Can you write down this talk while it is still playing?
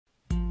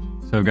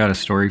So I've got a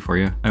story for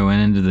you. I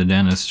went into the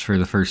dentist for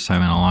the first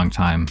time in a long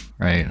time,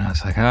 right? And I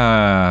was like,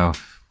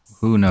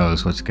 who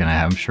knows what's gonna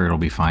happen? I'm sure it'll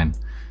be fine.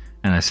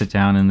 And I sit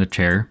down in the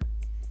chair,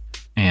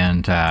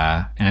 and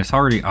it's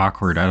already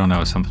awkward. I don't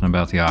know, something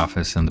about the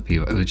office and the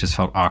people. It just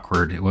felt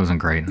awkward. It wasn't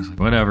great. I was like,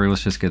 whatever,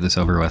 let's just get this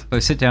over with. So I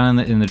sit down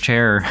in the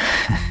chair,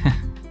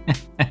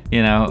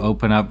 you know,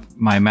 open up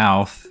my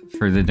mouth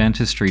for the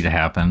dentistry to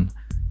happen,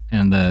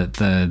 and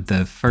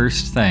the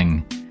first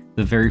thing.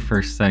 The very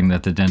first thing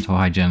that the dental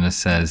hygienist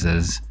says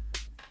is,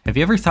 have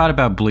you ever thought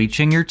about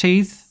bleaching your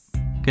teeth?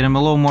 Get them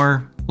a little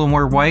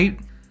more white?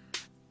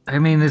 I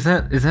mean, is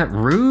that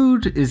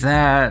rude? Is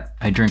that...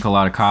 I drink a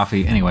lot of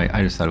coffee. Anyway,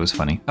 I just thought it was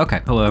funny.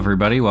 Okay, hello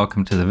everybody,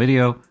 welcome to the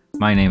video.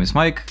 My name is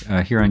Mike.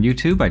 Here on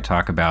YouTube, I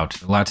talk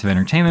about lots of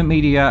entertainment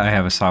media. I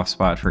have a soft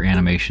spot for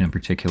animation in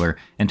particular.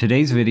 And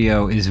today's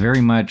video is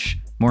very much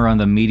more on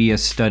the media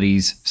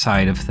studies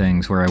side of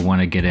things, where I want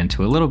to get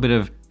into a little bit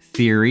of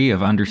theory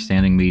of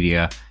understanding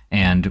media.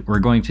 And we're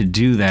going to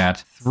do that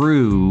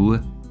through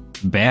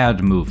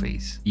bad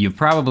movies. You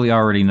probably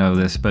already know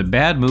this, but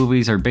bad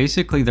movies are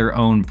basically their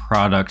own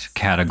product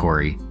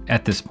category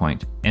at this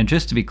point. And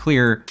just to be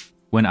clear,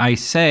 when I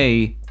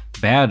say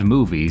bad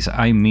movies,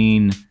 I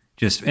mean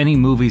just any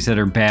movies that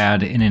are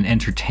bad in an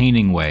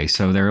entertaining way.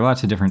 So there are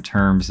lots of different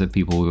terms that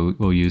people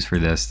will use for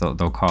this. They'll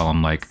call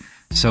them like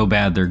so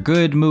bad they're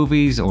good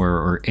movies,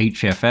 or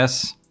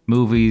HFS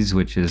movies,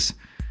 which is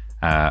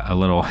a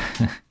little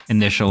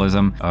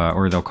initialism,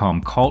 or they'll call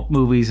them cult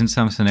movies in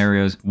some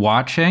scenarios.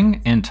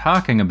 Watching and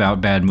talking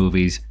about bad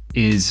movies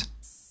is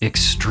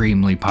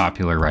extremely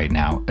popular right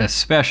now,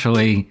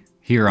 especially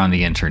here on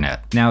the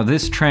internet. Now,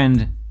 this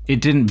trend,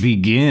 it didn't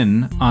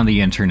begin on the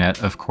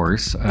internet, of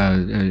course.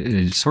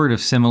 It's sort of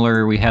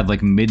similar. We had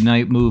like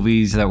midnight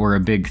movies that were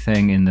a big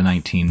thing in the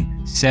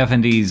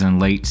 1970s and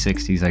late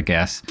 60s, I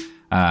guess.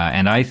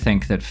 And I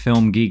think that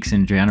film geeks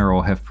in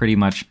general have pretty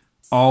much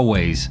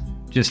always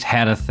just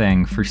had a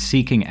thing for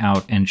seeking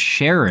out and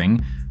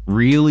sharing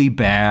really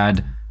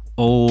bad,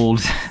 old,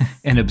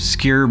 and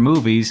obscure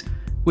movies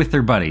with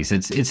their buddies.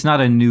 It's not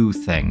a new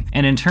thing.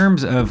 And in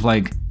terms of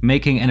like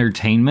making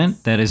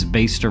entertainment that is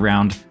based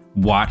around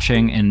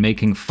watching and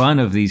making fun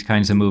of these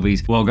kinds of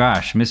movies, well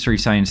gosh, Mystery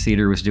Science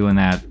Theater was doing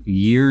that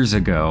years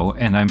ago,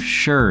 and I'm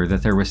sure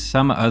that there was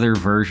some other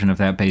version of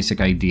that basic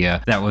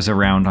idea that was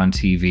around on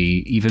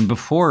TV even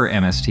before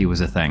MST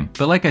was a thing.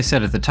 But like I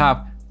said at the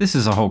top, this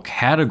is a whole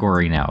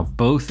category now,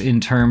 both in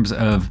terms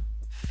of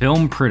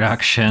film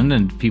production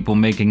and people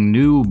making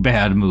new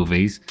bad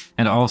movies,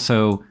 and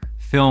also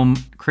film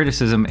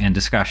criticism and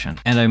discussion.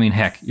 And I mean,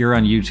 heck, you're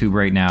on YouTube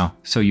right now,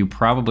 so you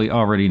probably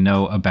already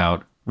know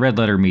about Red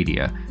Letter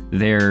Media.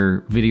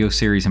 Their video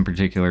series in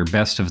particular,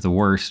 Best of the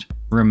Worst,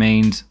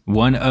 remains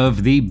one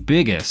of the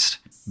biggest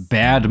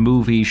bad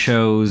movie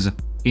shows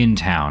in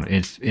town.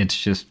 It's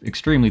just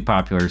extremely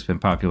popular. It's been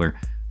popular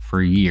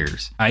for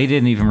years. I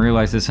didn't even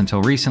realize this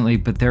until recently,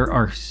 but there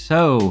are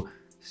so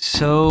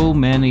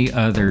many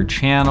other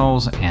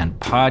channels and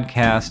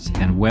podcasts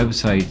and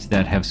websites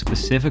that have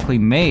specifically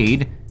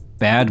made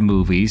bad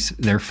movies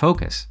their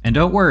focus. And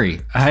don't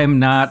worry, I'm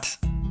not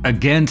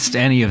against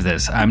any of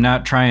this. I'm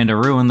not trying to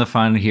ruin the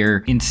fun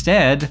here.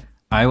 Instead,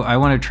 I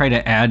want to try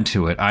to add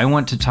to it. I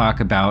want to talk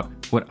about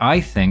what I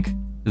think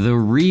the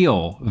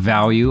real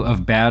value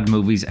of bad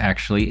movies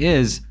actually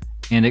is,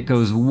 and it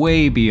goes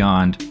way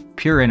beyond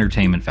pure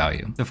entertainment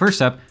value. So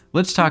first up,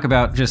 let's talk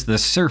about just the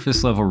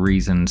surface level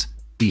reasons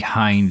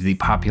behind the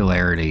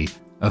popularity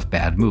of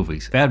bad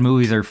movies. Bad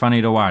movies are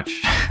funny to watch.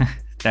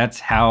 That's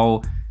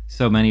how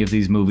so many of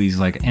these movies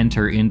like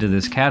enter into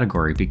this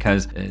category,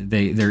 because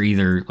they're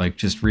either like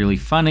just really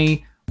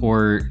funny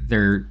or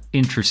they're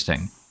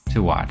interesting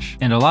to watch.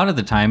 And a lot of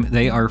the time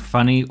they are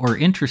funny or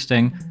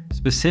interesting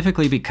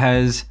specifically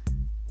because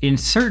in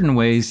certain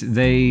ways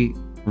they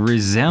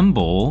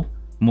resemble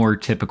more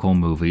typical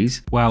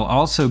movies, while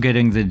also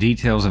getting the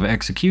details of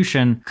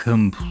execution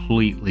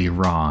completely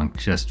wrong.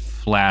 Just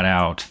flat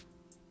out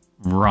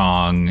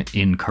wrong,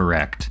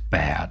 incorrect,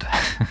 bad.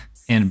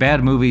 And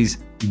bad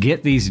movies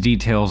get these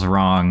details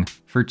wrong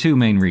for two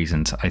main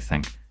reasons, I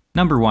think.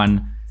 Number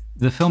one,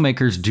 the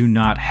filmmakers do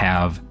not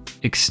have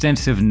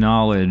extensive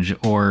knowledge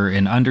or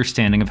an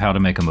understanding of how to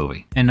make a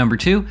movie. And number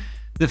two,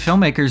 the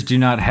filmmakers do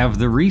not have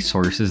the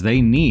resources they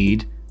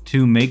need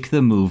to make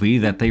the movie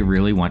that they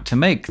really want to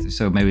make.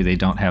 So maybe they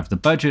don't have the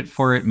budget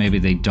for it, maybe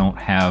they don't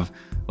have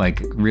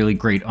like really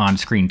great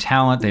on-screen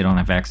talent, they don't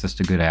have access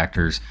to good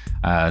actors,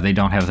 they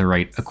don't have the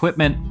right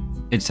equipment,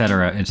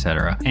 etc.,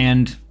 etc.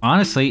 And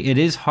honestly, it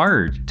is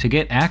hard to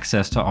get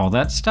access to all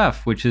that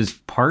stuff, which is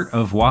part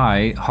of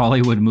why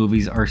Hollywood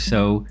movies are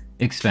so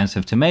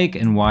expensive to make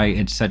and why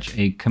it's such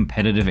a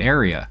competitive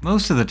area.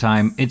 Most of the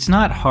time, it's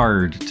not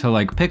hard to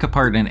like pick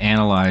apart and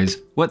analyze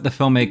what the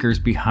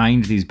filmmakers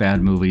behind these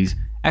bad movies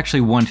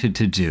actually wanted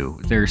to do.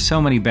 There are so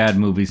many bad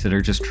movies that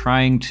are just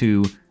trying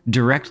to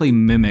directly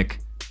mimic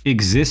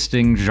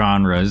existing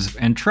genres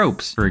and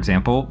tropes. For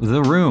example,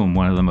 The Room,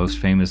 one of the most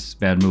famous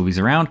bad movies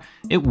around,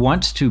 it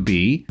wants to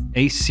be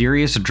a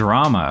serious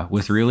drama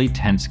with really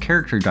tense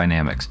character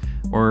dynamics.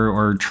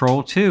 Or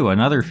Troll 2,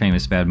 another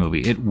famous bad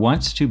movie. It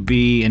wants to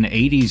be an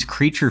 80s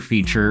creature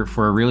feature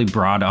for a really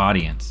broad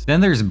audience.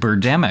 Then there's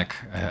Birdemic,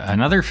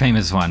 another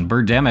famous one.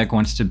 Birdemic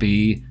wants to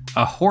be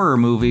a horror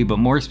movie, but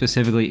more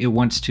specifically, it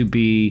wants to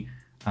be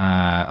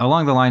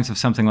along the lines of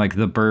something like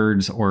The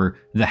Birds or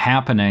The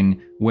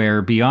Happening,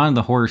 where beyond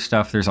the horror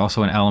stuff, there's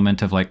also an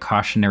element of like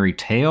cautionary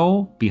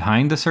tale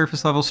behind the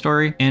surface level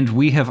story. And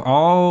we have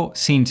all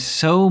seen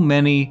so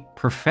many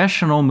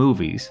professional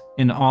movies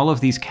in all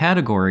of these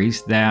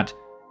categories that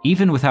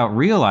even without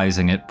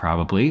realizing it,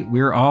 probably,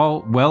 we're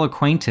all well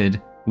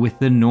acquainted with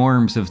the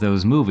norms of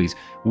those movies.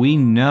 We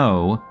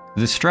know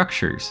the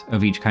structures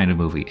of each kind of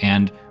movie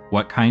and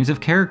what kinds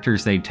of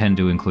characters they tend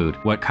to include,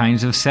 what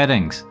kinds of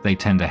settings they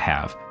tend to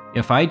have.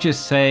 If I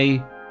just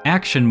say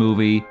action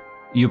movie,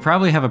 you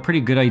probably have a pretty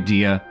good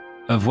idea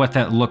of what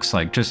that looks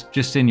like,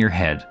 just in your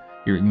head.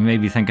 You're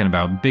maybe thinking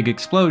about big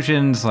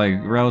explosions, like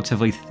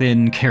relatively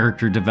thin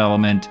character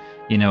development,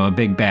 you know, a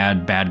big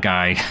bad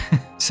guy.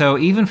 So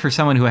even for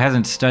someone who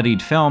hasn't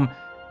studied film,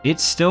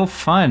 it's still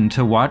fun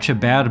to watch a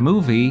bad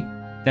movie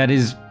that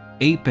is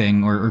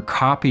aping or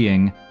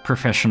copying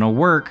professional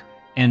work,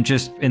 and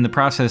just in the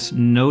process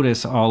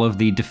notice all of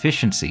the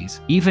deficiencies.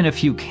 Even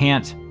if you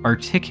can't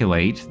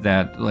articulate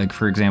that, like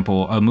for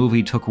example, a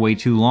movie took way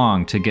too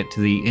long to get to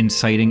the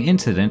inciting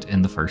incident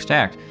in the first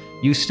act,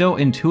 you still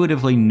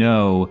intuitively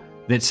know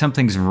that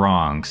something's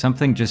wrong,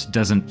 something just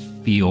doesn't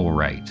feel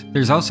right.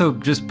 There's also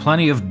just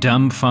plenty of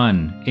dumb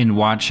fun in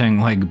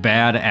watching like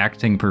bad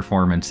acting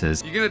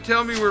performances. You gonna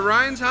tell me where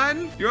Ryan's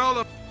hiding? You're all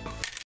a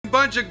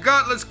bunch of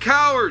gutless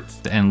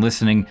cowards! And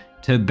listening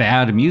to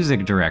bad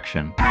music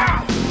direction.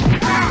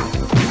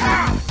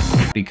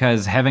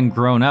 Because having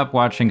grown up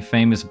watching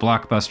famous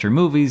blockbuster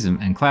movies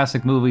and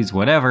classic movies,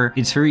 whatever,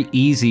 it's very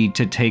easy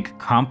to take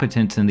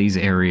competence in these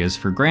areas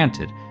for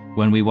granted.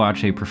 When we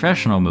watch a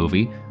professional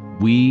movie,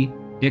 we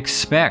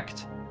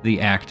expect the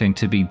acting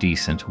to be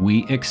decent.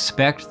 We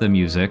expect the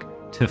music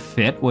to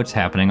fit what's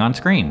happening on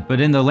screen.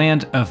 But in the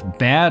land of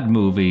bad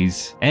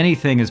movies,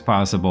 anything is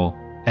possible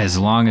as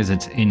long as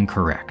it's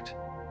incorrect.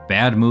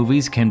 Bad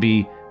movies can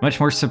be much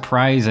more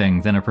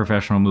surprising than a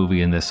professional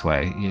movie in this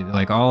way.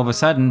 Like all of a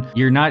sudden,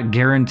 you're not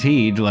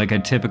guaranteed like a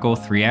typical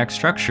 3-act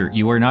structure.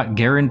 You are not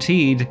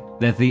guaranteed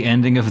that the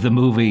ending of the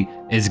movie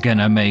is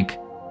gonna make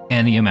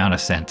any amount of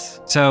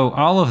sense. So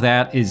all of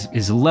that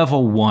is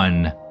level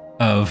 1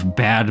 of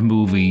bad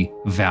movie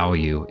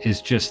value,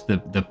 is just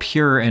the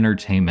pure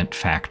entertainment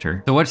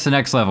factor. So what's the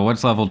next level?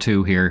 What's level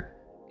 2 here?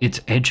 It's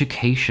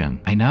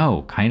education. I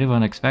know, kind of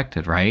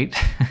unexpected, right?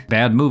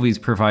 Bad movies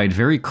provide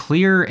very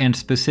clear and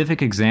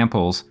specific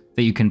examples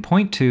that you can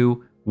point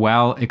to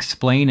while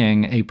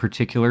explaining a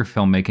particular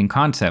filmmaking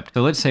concept.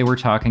 So let's say we're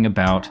talking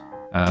about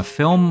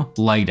film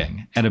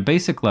lighting. At a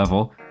basic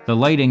level, the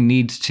lighting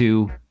needs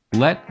to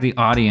let the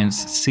audience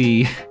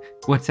see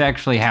what's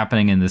actually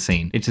happening in the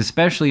scene. It's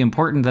especially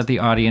important that the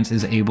audience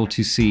is able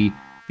to see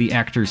the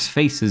actors'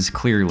 faces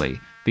clearly,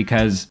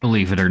 because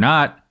believe it or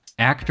not,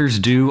 actors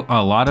do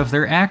a lot of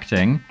their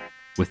acting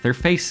with their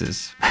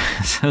faces.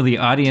 So the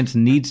audience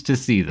needs to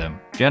see them,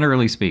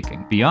 generally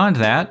speaking. Beyond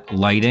that,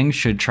 lighting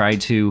should try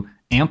to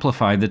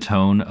amplify the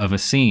tone of a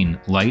scene.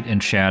 Light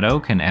and shadow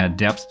can add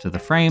depth to the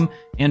frame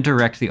and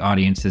direct the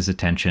audience's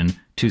attention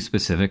to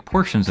specific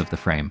portions of the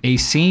frame. A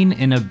scene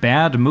in a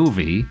bad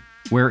movie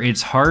where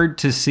it's hard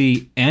to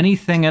see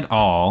anything at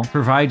all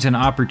provides an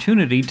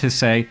opportunity to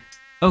say,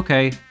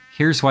 okay,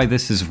 here's why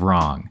this is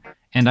wrong.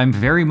 And I'm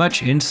very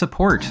much in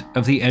support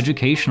of the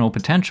educational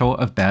potential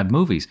of bad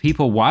movies.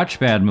 People watch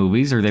bad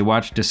movies, or they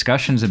watch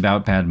discussions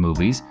about bad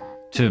movies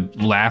to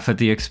laugh at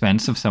the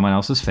expense of someone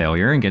else's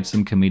failure and get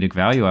some comedic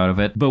value out of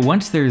it. But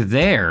once they're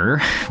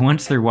there,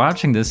 once they're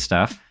watching this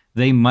stuff,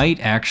 they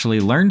might actually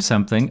learn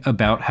something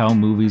about how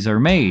movies are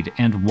made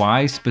and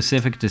why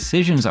specific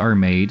decisions are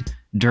made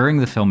during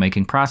the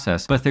filmmaking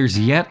process. But there's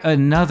yet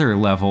another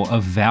level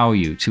of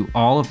value to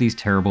all of these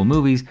terrible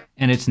movies,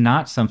 and it's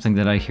not something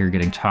that I hear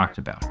getting talked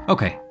about.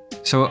 Okay,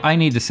 so I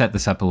need to set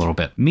this up a little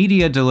bit.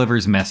 Media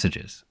delivers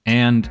messages,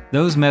 and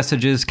those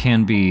messages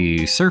can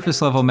be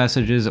surface level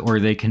messages or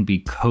they can be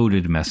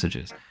coded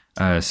messages.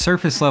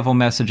 Surface level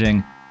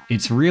messaging,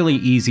 it's really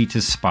easy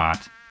to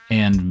spot,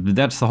 and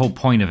that's the whole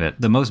point of it.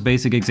 The most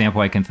basic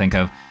example I can think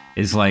of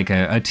is like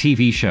a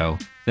TV show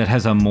that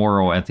has a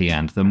moral at the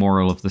end, the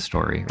moral of the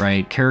story,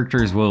 right?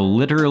 Characters will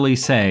literally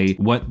say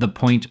what the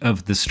point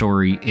of the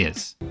story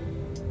is.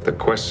 The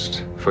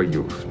quest for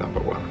youth, number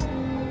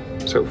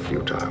 1. So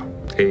futile.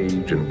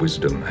 Age and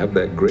wisdom have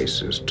their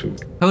graces too.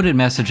 Coded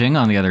messaging,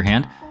 on the other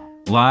hand,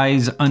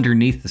 lies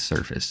underneath the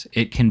surface.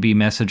 It can be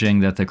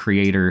messaging that the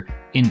creator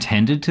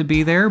intended to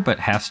be there, but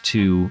has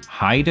to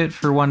hide it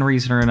for one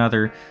reason or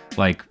another,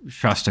 like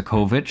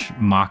Shostakovich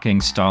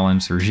mocking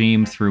Stalin's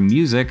regime through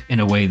music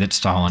in a way that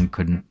Stalin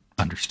couldn't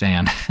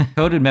understand.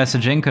 Coded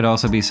messaging could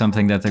also be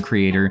something that the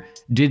creator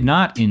did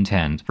not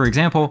intend. For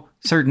example,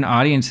 certain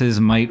audiences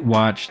might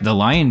watch The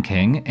Lion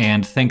King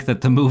and think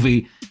that the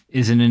movie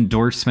is an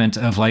endorsement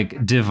of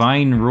like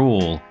divine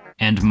rule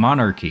and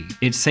monarchy.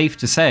 It's safe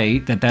to say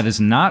that that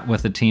is not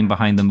what the team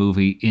behind the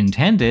movie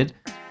intended,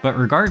 but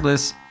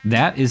regardless,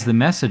 that is the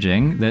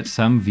messaging that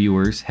some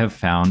viewers have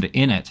found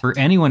in it. For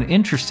anyone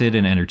interested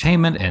in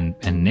entertainment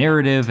and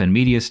narrative and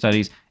media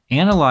studies,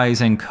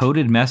 analyzing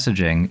coded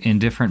messaging in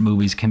different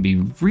movies can be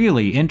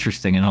really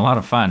interesting and a lot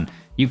of fun.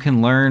 You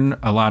can learn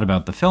a lot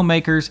about the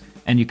filmmakers,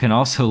 and you can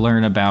also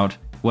learn about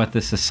what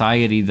the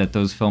society that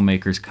those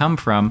filmmakers come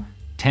from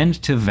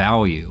tend to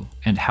value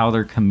and how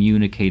they're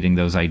communicating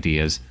those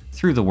ideas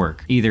through the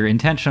work, either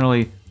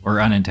intentionally or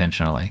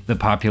unintentionally. The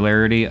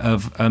popularity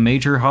of a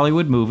major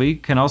Hollywood movie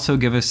can also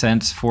give a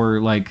sense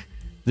for like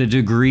the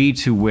degree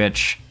to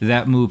which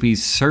that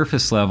movie's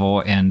surface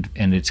level and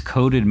its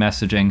coded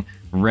messaging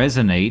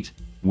resonate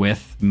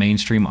with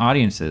mainstream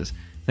audiences.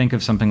 Think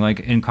of something like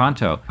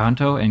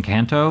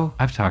Encanto.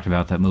 I've talked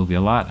about that movie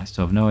a lot. I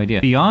still have no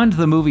idea. Beyond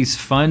the movie's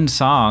fun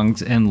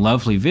songs and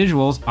lovely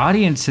visuals,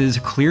 audiences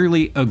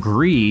clearly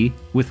agree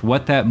with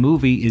what that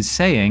movie is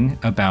saying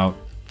about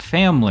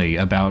family,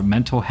 about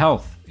mental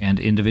health and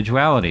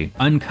individuality.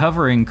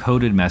 Uncovering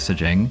coded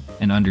messaging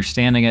and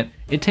understanding it,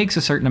 it takes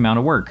a certain amount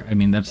of work. I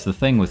mean, that's the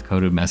thing with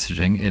coded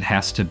messaging. It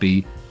has to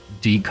be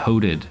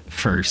decoded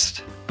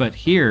first. But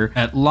here,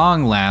 at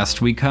long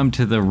last, we come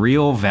to the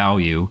real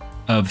value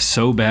of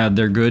So Bad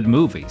They're Good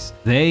movies.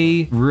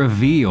 They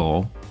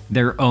reveal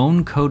their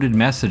own coded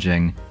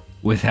messaging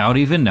without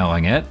even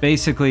knowing it,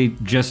 basically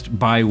just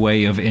by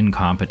way of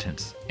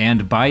incompetence.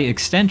 And by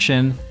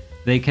extension,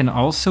 they can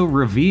also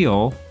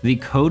reveal the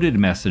coded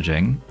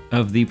messaging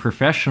of the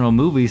professional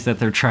movies that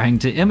they're trying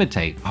to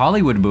imitate.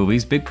 Hollywood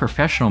movies, big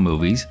professional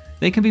movies,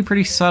 they can be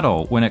pretty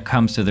subtle when it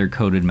comes to their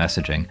coded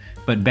messaging,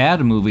 but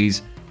bad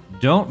movies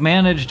don't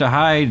manage to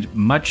hide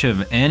much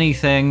of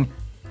anything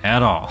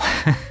at all.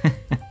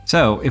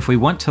 So, if we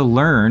want to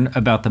learn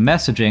about the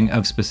messaging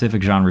of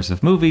specific genres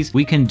of movies,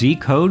 we can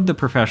decode the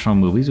professional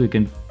movies, we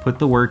can put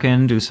the work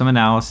in, do some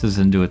analysis,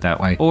 and do it that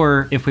way.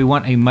 Or, if we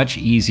want a much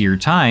easier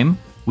time,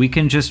 we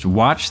can just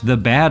watch the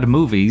bad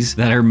movies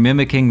that are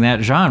mimicking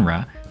that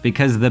genre,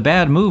 because the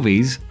bad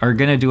movies are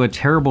going to do a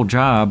terrible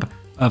job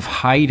of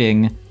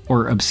hiding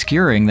or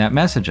obscuring that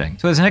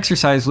messaging. So as an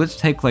exercise, let's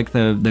take like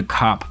the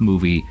cop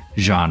movie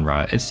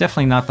genre. It's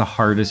definitely not the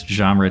hardest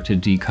genre to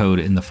decode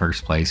in the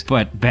first place,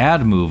 but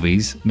bad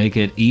movies make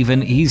it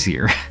even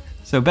easier.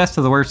 So Best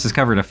of the Worst has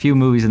covered a few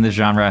movies in this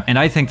genre, and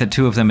I think that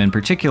two of them in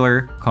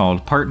particular,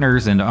 called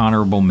Partners and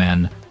Honorable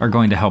Men, are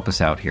going to help us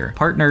out here.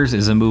 Partners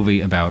is a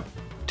movie about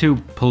two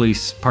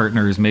police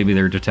partners, maybe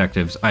they're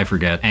detectives, I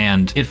forget,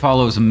 and it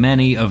follows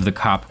many of the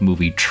cop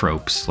movie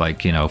tropes,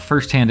 like, you know,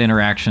 first-hand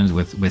interactions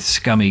with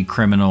scummy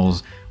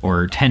criminals,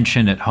 or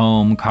tension at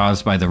home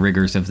caused by the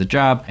rigors of the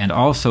job, and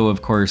also,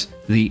 of course,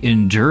 the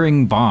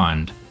enduring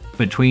bond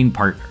between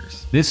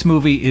partners. This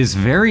movie is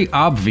very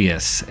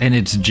obvious in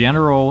its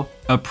general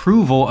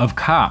approval of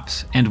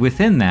cops, and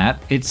within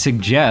that, it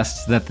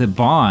suggests that the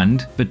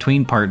bond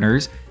between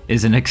partners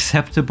is an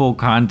acceptable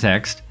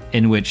context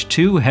in which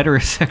two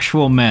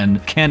heterosexual men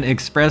can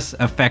express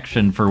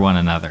affection for one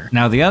another.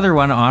 Now, the other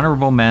one,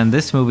 Honorable Men,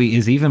 this movie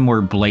is even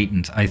more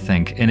blatant, I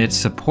think, in its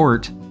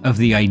support of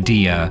the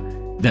idea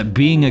that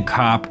being a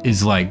cop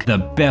is like the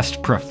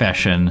best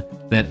profession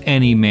that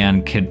any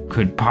man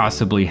could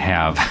possibly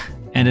have.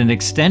 And an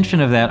extension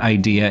of that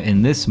idea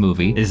in this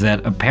movie is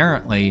that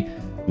apparently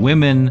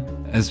women,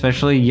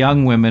 especially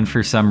young women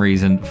for some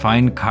reason,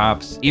 find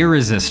cops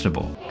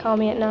irresistible. Call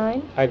me at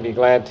 9. I'd be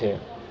glad to.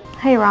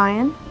 Hey,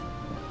 Ryan.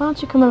 Why don't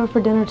you come over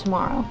for dinner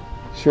tomorrow?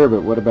 Sure,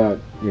 but what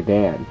about your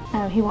dad?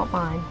 Oh, he won't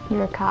mind.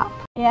 You're a cop.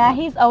 Yeah,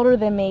 he's older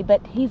than me,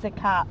 but he's a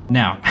cop.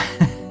 Now,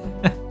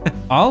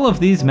 all of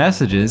these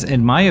messages,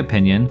 in my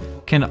opinion,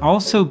 can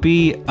also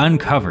be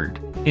uncovered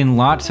in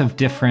lots of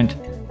different,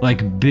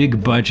 like,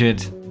 big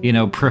budget, you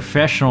know,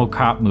 professional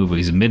cop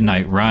movies.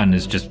 Midnight Run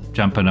is just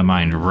jumping to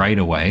mind right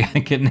away. I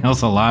think it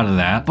nails a lot of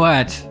that.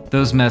 But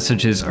those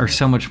messages are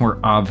so much more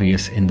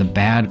obvious in the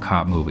bad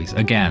cop movies.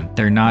 Again,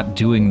 they're not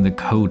doing the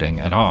coding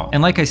at all.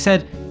 And like I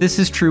said, this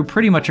is true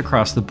pretty much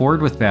across the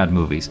board with bad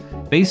movies.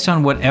 Based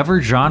on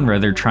whatever genre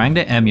they're trying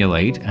to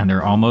emulate, and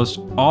they're almost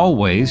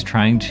always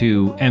trying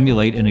to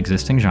emulate an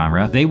existing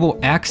genre, they will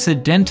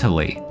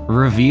accidentally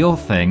reveal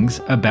things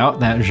about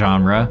that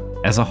genre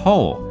as a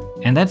whole.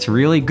 And that's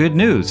really good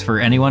news for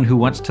anyone who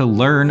wants to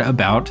learn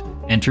about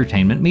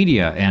entertainment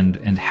media and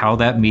how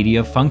that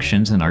media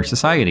functions in our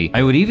society.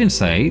 I would even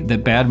say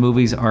that bad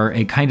movies are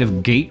a kind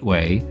of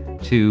gateway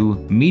to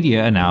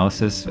media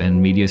analysis and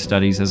media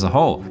studies as a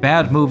whole.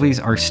 Bad movies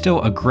are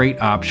still a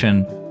great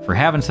option for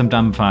having some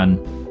dumb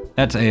fun.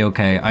 That's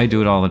a-okay, I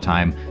do it all the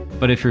time.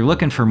 But if you're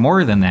looking for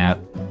more than that,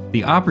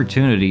 the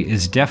opportunity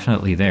is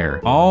definitely there.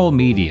 All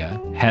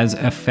media has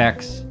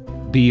effects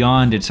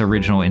beyond its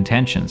original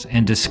intentions,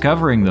 and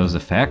discovering those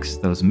effects,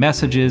 those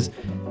messages,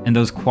 and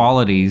those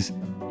qualities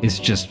is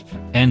just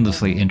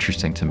endlessly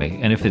interesting to me.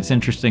 And if it's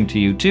interesting to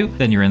you too,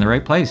 then you're in the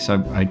right place.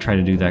 I try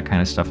to do that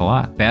kind of stuff a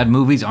lot. Bad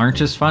movies aren't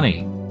just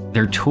funny,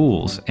 they're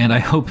tools, and I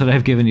hope that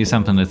I've given you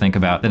something to think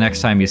about the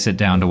next time you sit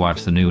down to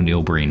watch the new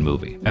Neil Breen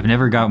movie. I've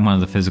never gotten one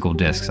of the physical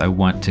discs. I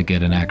want to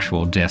get an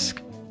actual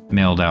disc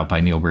mailed out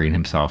by Neil Breen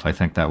himself. I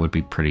think that would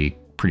be pretty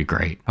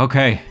great.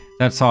 Okay,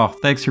 that's all.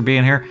 Thanks for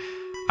being here.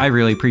 I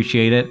really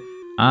appreciate it.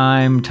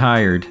 I'm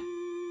tired.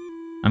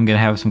 I'm gonna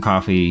have some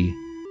coffee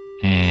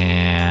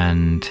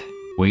and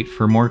wait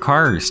for more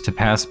cars to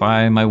pass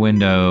by my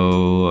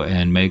window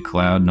and make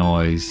loud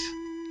noise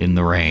in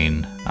the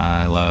rain.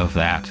 I love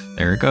that.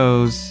 There it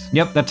goes.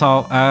 Yep, that's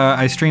all.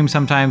 I stream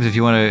sometimes. If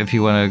you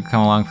wanna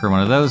come along for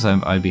one of those,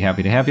 I'd be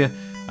happy to have you.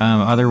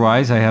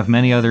 Otherwise, I have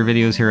many other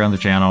videos here on the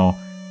channel.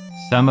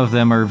 Some of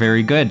them are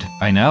very good.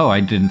 I know,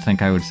 I didn't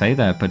think I would say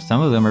that, but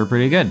some of them are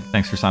pretty good.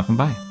 Thanks for stopping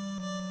by.